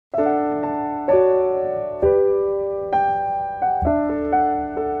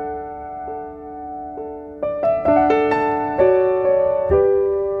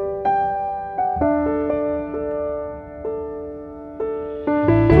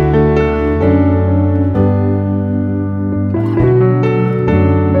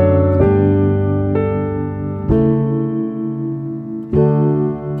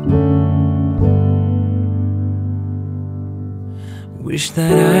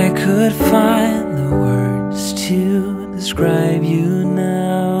I could find the words to describe you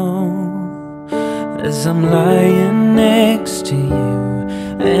now, as I'm lying next to you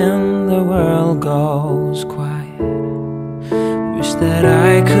and the world goes quiet. Wish that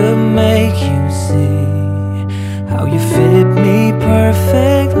I could make you see how you fit me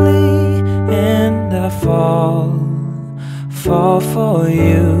perfectly, and I fall for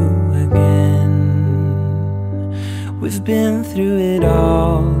you again. We've been through it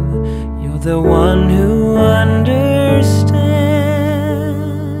all. You're the one who understands.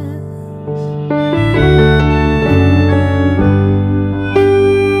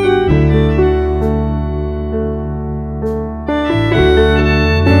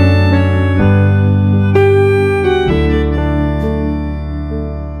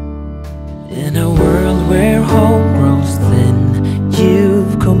 In a world where hope grows thin,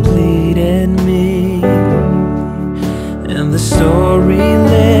 you've completed me, and the story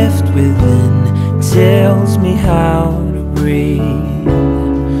left within tells me how to breathe.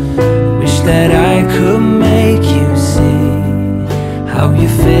 Wish that I could make you see how you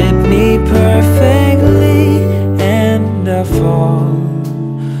fit me perfectly, and I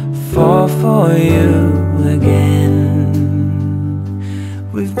fall for you again.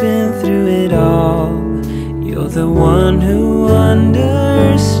 We've been through it all. You're the one who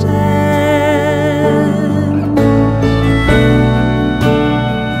understands.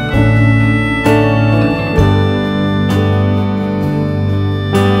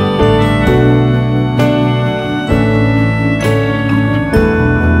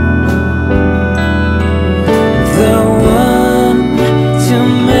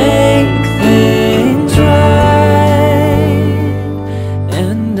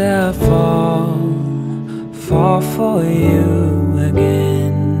 For you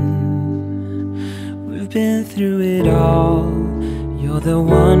again. We've been through it all. You're the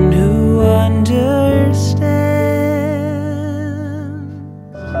one who understands.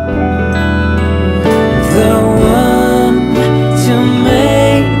 The one to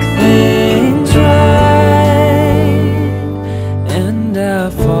make things right, and I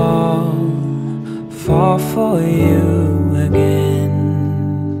fall for you again.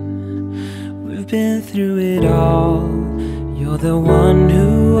 We've been through it all. You're the one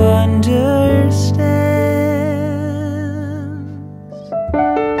who understands.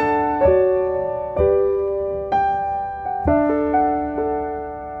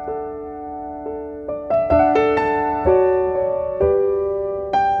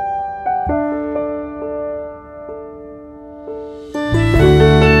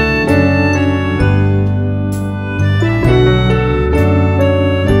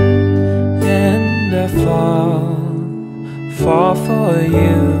 And I fall for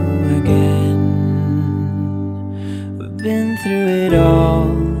you again. We've been through it all.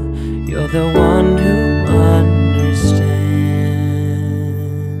 You're the one who